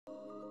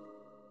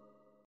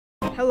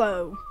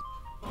Hello,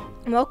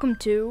 and welcome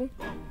to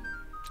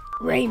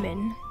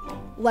Rayman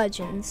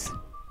Legends.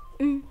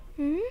 And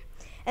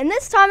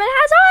this time it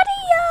has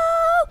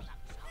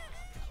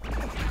audio!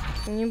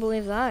 Can you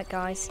believe that,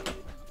 guys?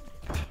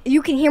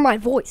 You can hear my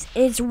voice.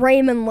 It's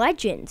Rayman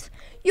Legends.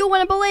 You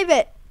wouldn't believe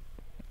it.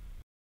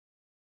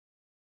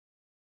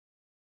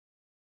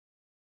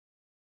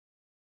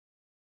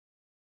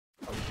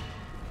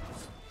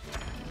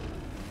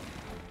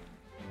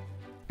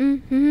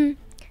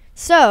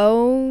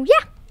 So,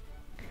 yeah.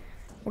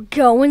 We're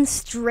going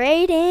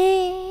straight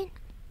in.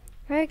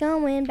 We're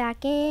going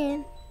back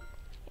in.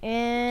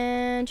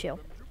 And chill.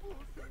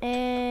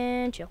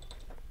 And chill.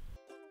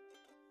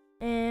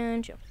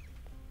 And chill.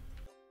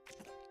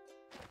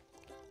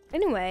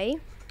 Anyway,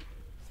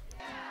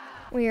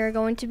 we are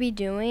going to be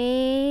doing...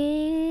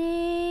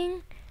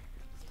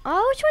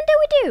 Oh, which one did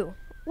we do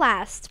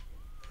last?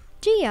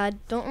 Gee, I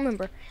don't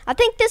remember. I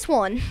think this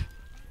one.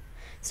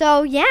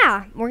 So,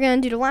 yeah, we're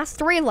going to do the last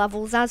 3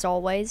 levels, as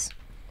always.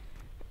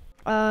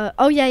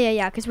 Oh,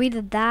 yeah, because we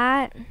did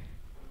that.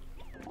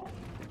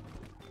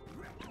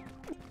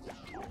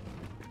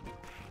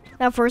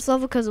 That first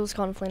level, because it was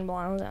called Inflatable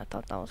Island, I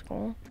thought that was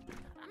cool.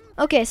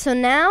 Okay, so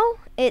now,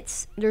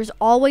 there's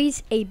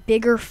always a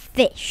bigger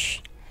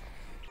fish.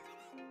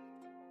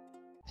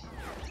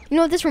 You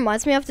know what this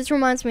reminds me of? This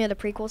reminds me of the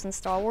prequels in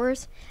Star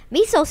Wars.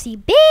 Me so see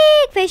big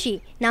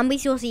fishy. Now me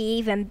so see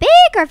even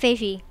bigger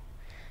fishy.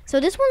 So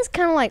this one's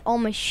kind of like all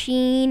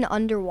machine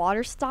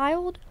underwater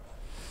styled.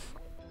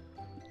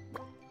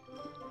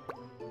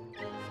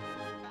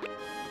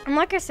 And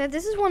like I said,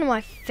 this is one of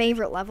my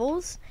favorite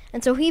levels.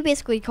 And so he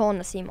basically called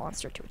in a sea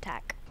monster to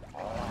attack.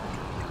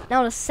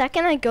 Now the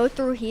second I go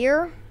through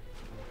here,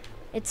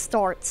 it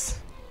starts.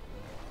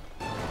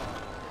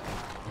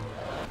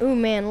 Ooh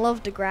man,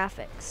 love the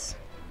graphics.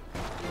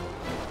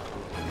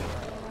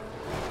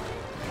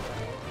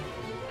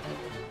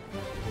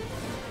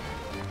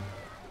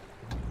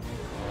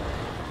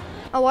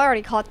 Oh, I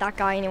already caught that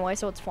guy anyway,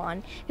 so it's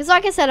fine. Because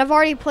like I said, I've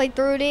already played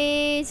through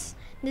these.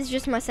 This is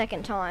just my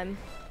second time.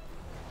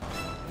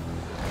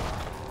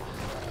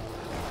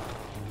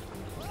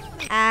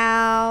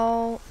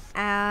 Ow.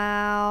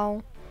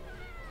 Ow.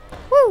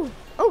 Woo.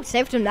 Oh,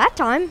 saved him that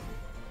time.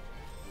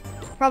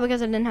 Probably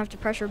because I didn't have to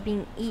pressure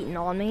being eaten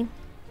on me.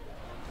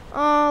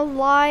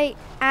 Light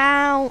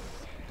out.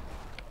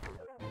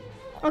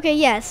 Okay,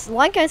 yes.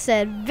 Like I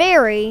said,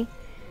 very,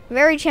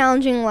 very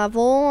challenging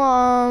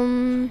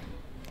level.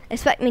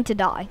 Expect me to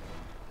die.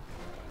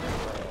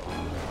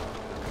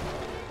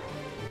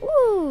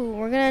 Woo!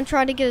 We're gonna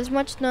try to get as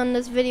much done in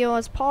this video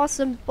as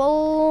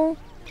possible.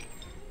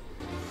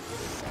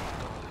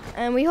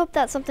 And we hope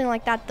that something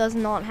like that does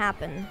not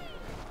happen.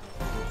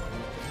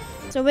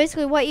 So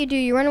basically what you do,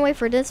 you run away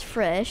for this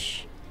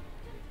fish.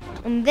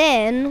 And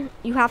then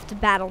you have to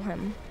battle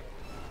him.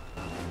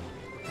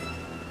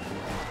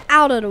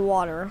 Out of the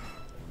water.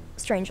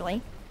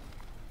 Strangely.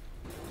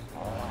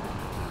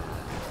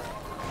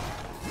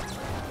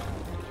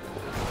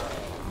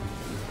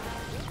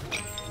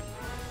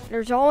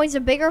 There's always a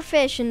bigger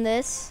fish in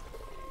this.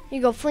 You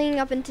go fleeing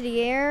up into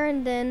the air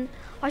and then...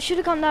 I should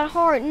have gotten that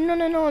heart.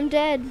 No, I'm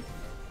dead.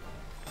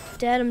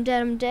 I'm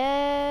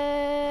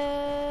dead.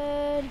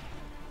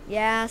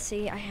 Yeah,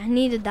 see, I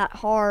needed that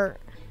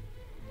heart.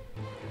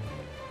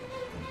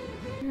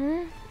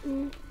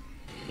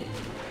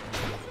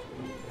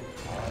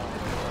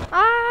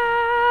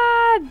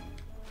 Ah!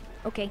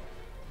 Okay.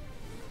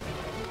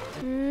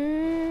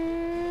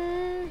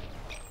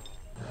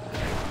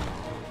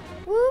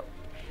 Whoop.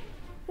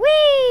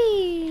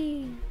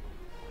 Whee!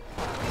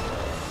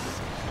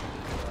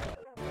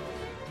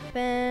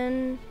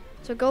 Ben.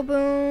 So go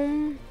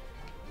boom.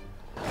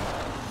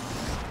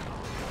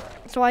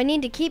 So I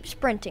need to keep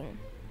sprinting.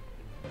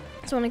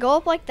 So when I go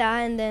up like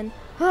that and then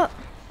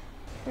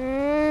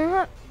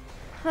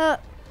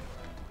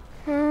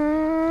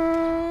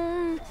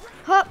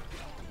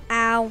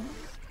ow.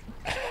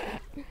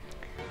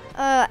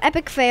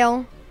 Epic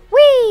fail.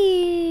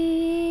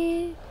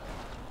 Whee!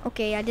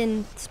 Okay, I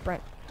didn't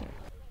sprint.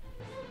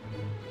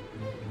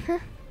 You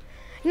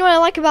know what I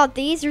like about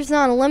these? There's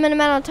not a limited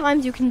amount of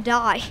times you can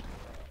die.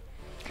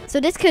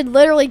 So this could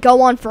literally go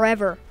on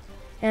forever.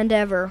 And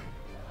ever.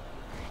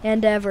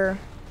 And ever.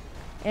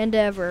 And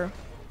ever.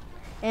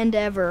 And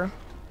ever.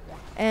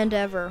 And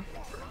ever.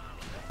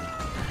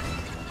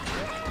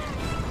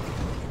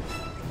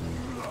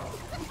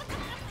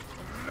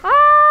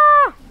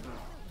 Ah!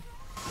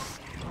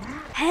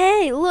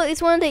 Hey, look,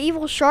 it's one of the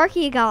evil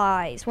sharky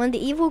guys. One of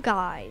the evil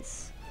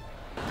guys.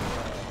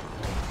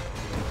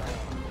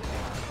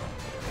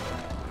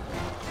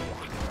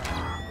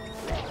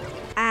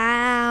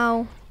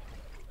 Ow.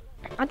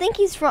 I think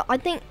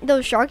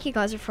those Sharky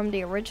guys are from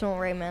the original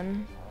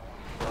Rayman.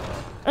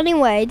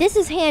 Anyway, this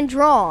is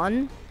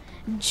hand-drawn,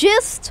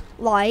 just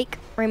like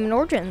Rayman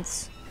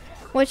Origins.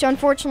 Which,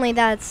 unfortunately,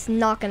 that's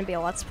not going to be a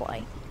Let's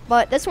Play.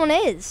 But this one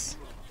is.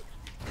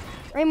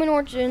 Rayman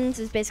Origins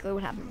is basically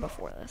what happened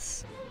before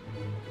this.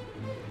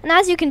 And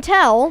as you can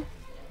tell,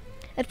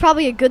 it's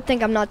probably a good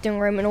thing I'm not doing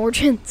Rayman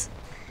Origins,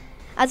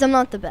 as I'm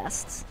not the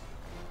best.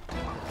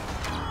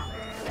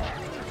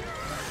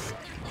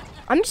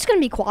 I'm just gonna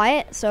be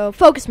quiet, so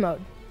focus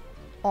mode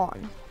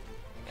on.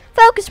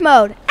 Focus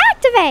mode,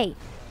 activate!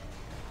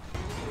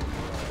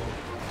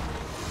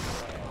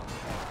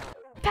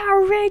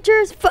 Power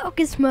Rangers,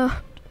 focus mode.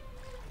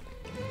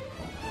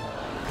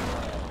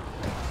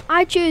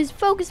 I choose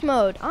focus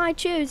mode. I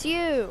choose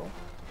you.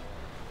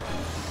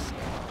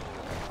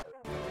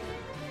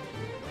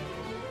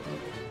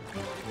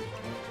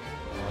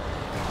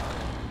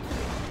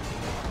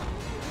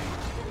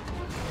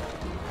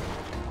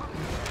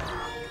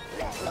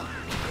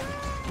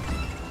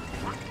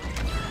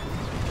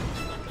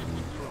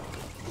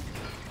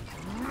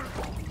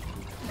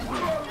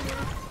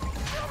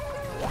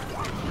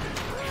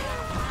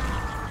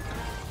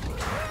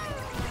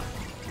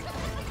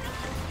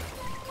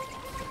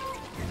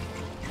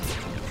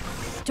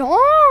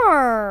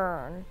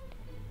 Darn!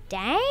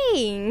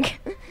 Dang!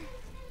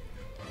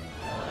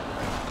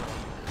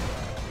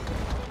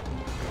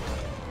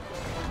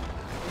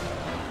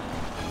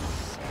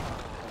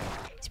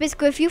 So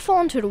basically, if you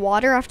fall into the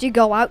water after you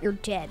go out, you're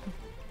dead.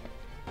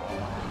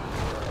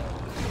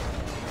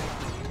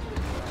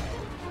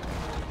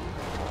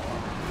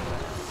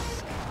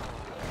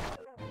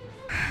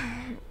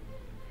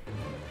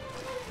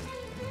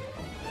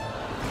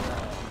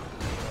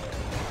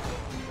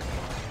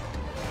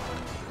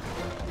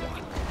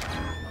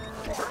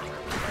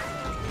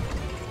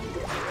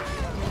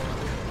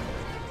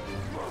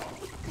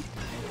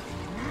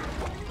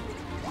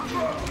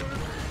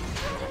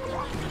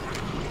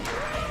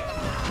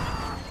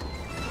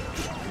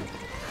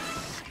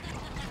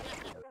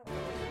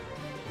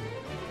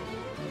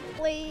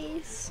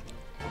 Please.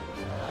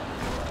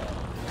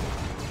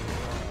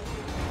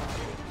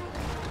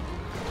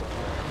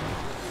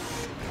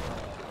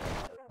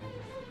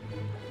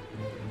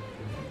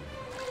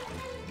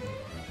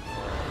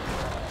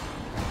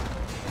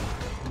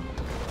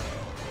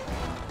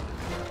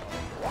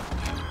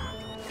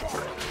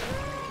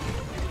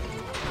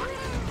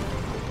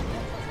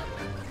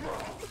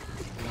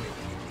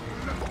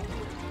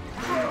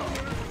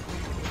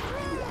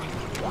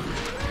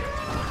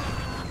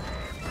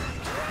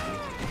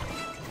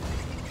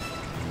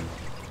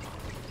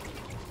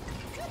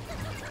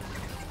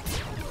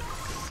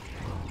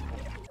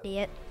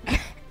 Idiot.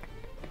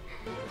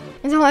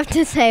 That's all I have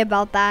to say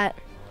about that.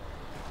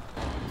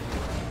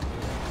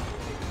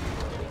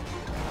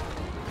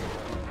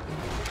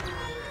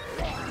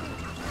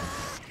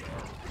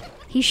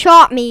 He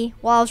shot me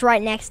while I was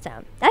right next to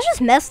him. That's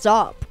just messed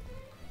up.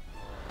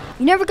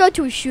 You never go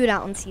to a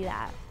shootout and see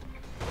that.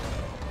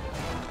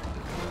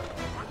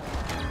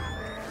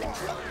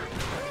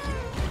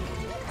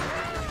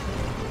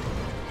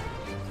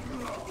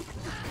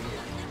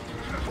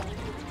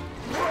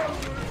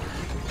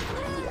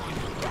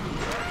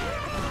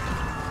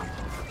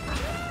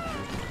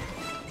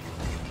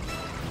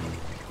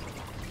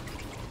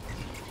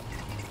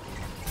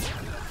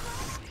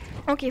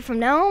 Okay, from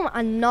now on,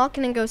 I'm not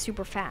gonna go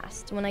super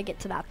fast when I get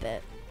to that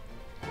bit.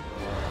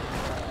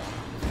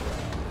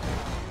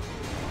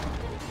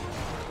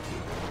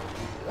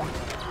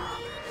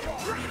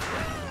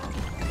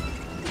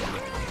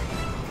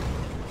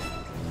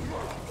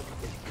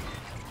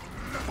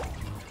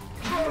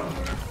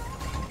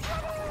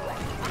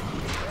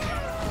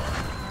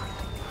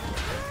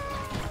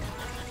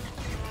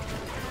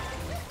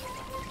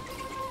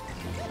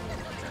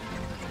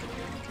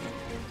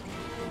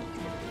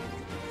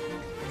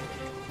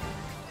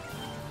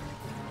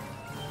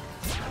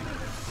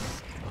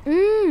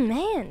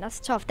 Man, that's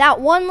tough.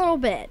 That one little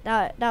bit,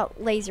 that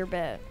laser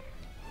bit.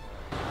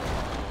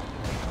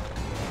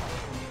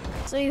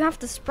 So you have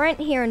to sprint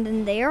here and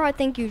then there. I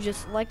think you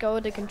just let go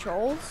of the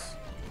controls.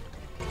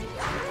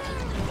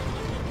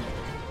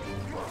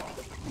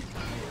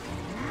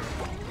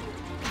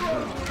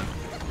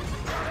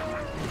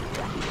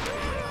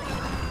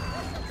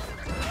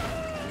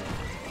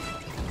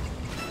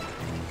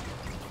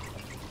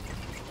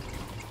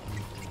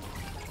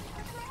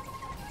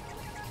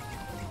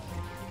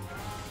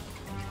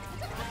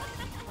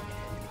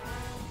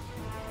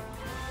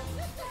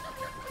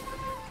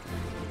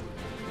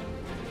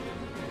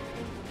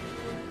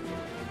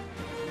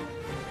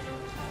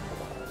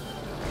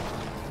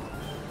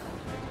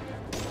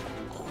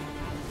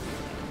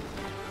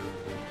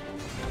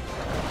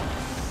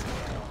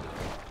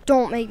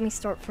 Don't make me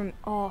start from,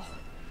 oh.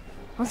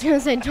 I was gonna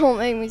say, don't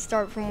make me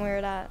start from where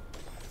that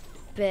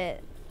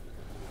bit.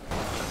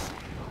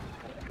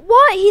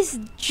 What? He's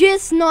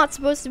just not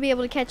supposed to be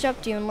able to catch up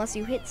to you unless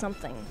you hit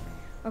something.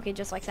 Okay,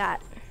 just like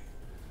that.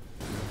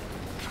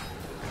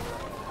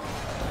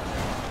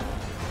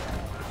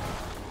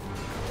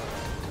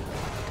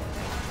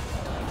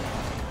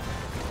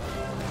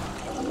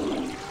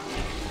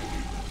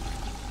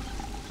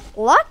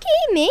 Lucky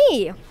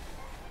me.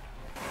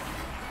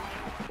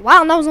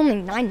 Wow, and that was only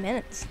 9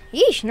 minutes.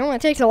 Yeesh, normally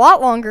it takes a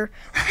lot longer.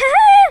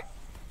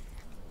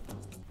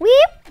 Weep,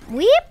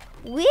 weep,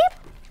 weep.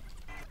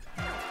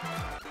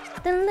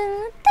 Dun, dun,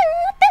 dun,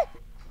 dun.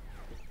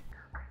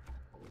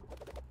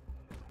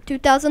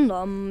 2,000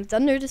 lums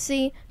under the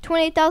sea.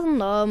 28,000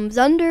 lums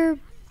under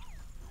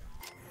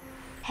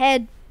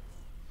head.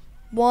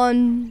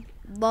 one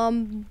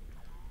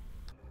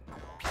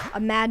a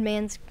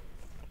madman's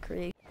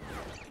creation.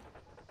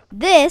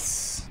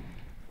 This,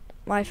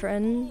 my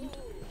friend,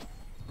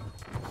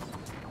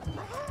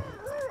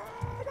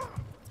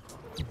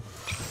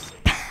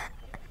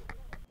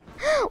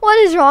 what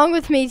is wrong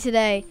with me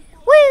today?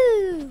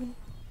 Woo!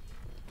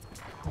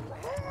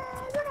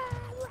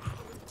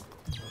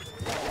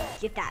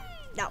 Get that.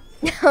 No.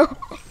 No.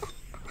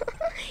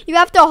 You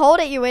have to hold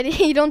it, you idiot.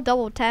 You don't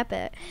double tap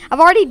it. I've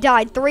already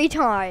died 3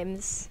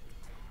 times.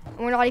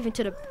 We're not even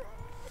to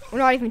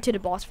the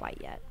boss fight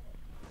yet.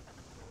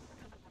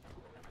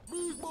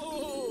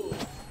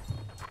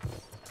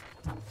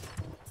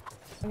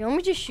 Okay, let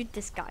me just shoot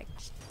this guy.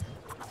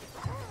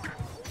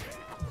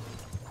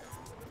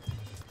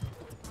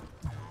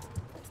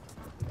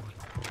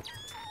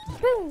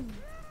 Boom.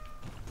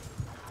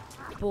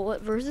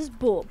 Bullet versus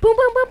bullet. Boom,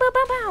 boom, boom, boom,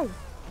 boom, boom.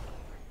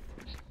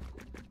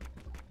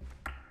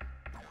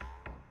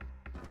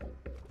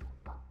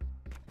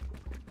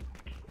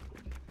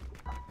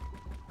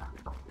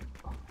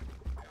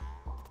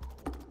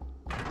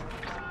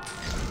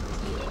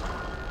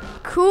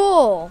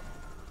 Cool.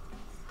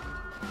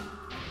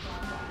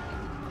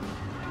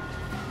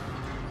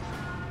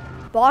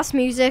 Boss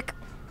music.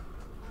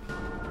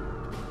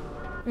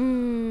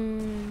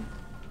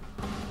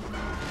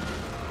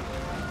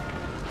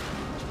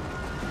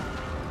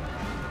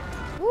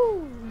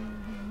 Woo.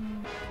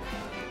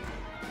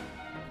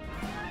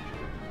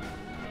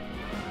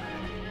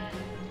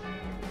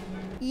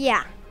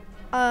 Yeah.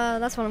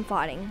 That's what I'm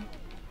fighting.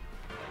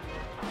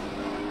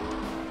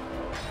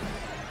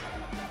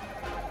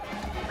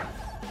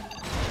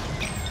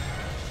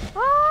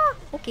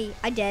 Okay,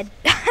 I did.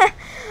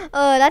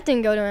 That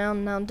didn't go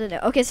down, no, did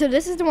it? Okay, so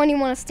this is the one you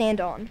want to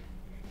stand on.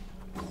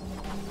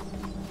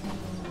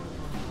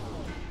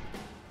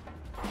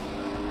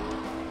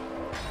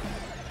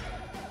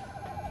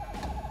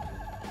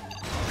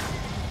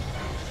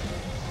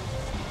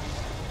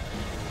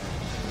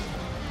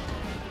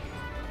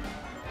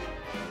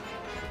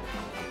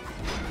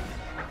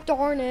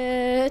 Darn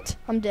it.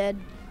 I'm dead.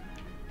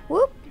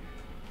 Whoop.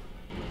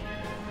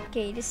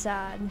 Okay,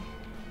 decide.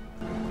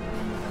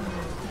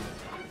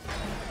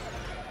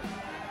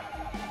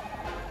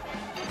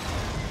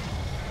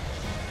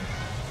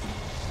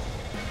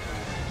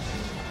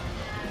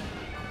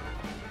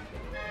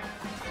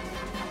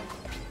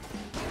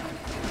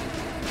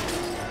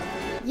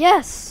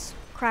 Yes!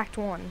 Cracked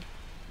one.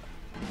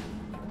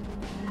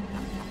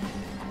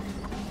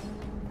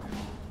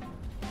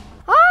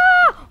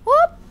 Ah!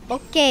 Whoop!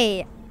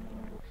 Okay.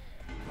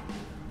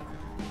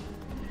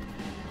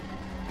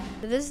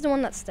 This is the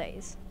one that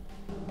stays.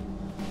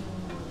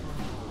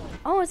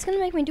 Oh, it's gonna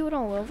make me do it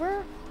all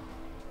over?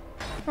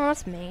 Oh,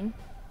 that's mean.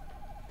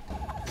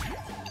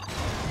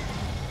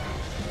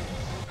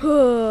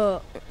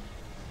 Oh.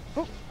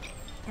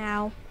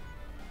 Ow.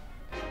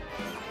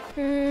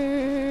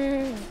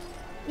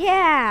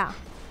 Yeah!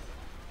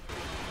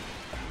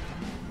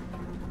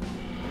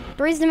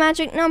 3's the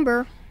magic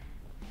number.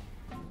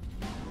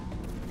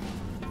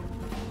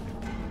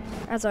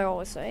 As I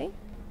always say.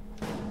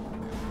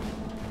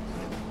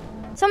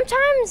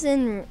 Sometimes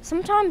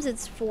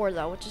it's 4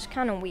 though, which is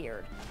kind of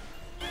weird.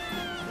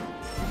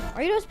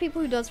 Are you those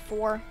people who does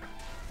 4?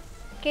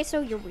 Okay,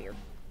 so you're weird.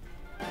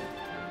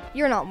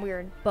 You're not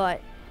weird,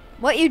 but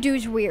what you do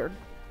is weird.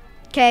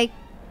 Okay?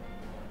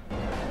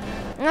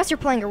 Unless you're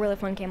playing a really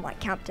fun game like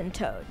Captain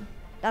Toad.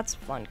 That's a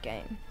fun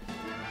game.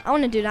 I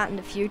want to do that in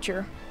the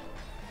future.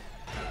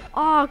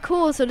 Oh,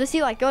 cool. So does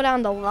he like go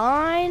down the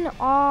line?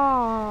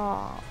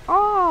 Oh.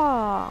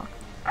 Oh.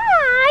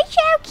 Oh,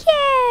 so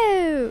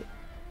cute.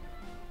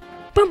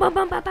 Boom, boom,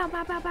 boom, boom, boom,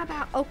 boom, boom, boom,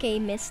 boom. Okay,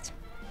 missed.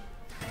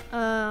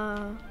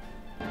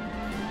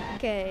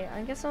 Okay,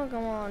 I guess I'll go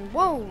on.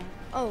 Whoa.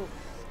 Oh.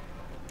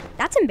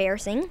 That's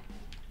embarrassing.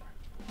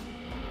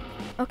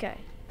 Okay.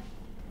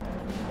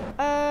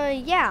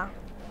 Yeah.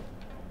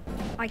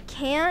 I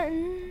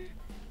can't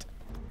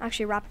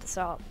actually wrap this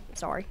up.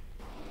 Sorry.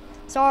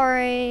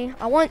 Sorry.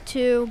 I want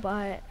to,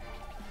 but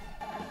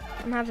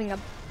I'm having a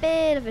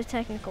bit of a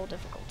technical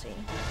difficulty.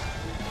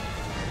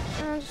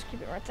 I'll just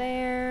keep it right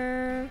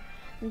there.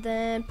 And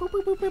then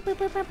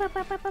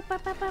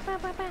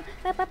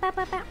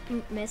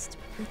missed.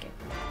 Okay.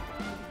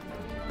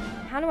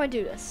 How do I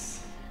do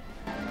this?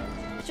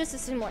 It's just a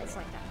simulates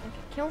like that.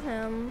 Okay, kill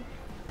him.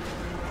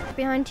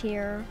 Behind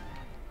here.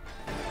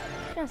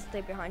 I'm gonna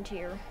stay behind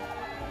here.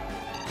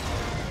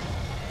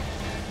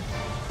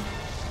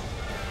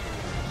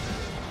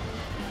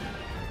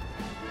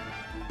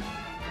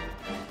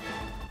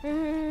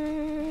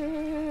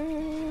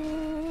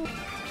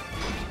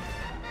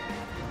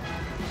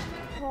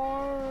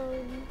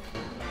 Hard.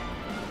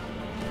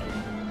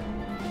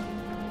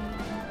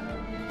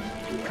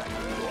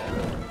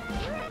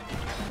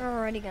 We're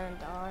already gonna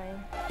die.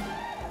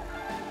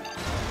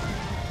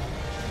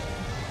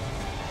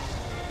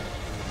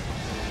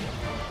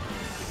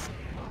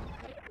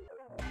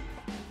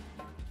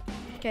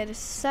 Okay, the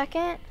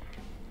second.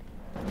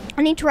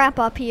 I need to wrap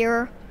up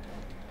here.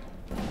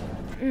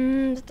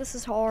 This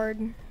is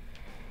hard.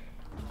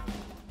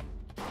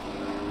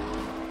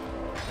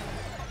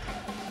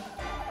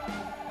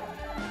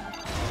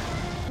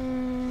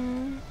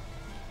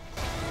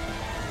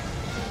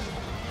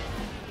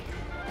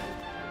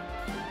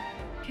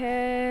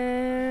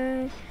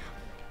 Okay.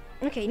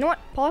 Okay, you know what?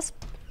 Pause.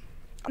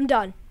 I'm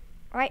done.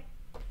 Alright.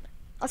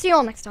 I'll see you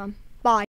all next time. Bye.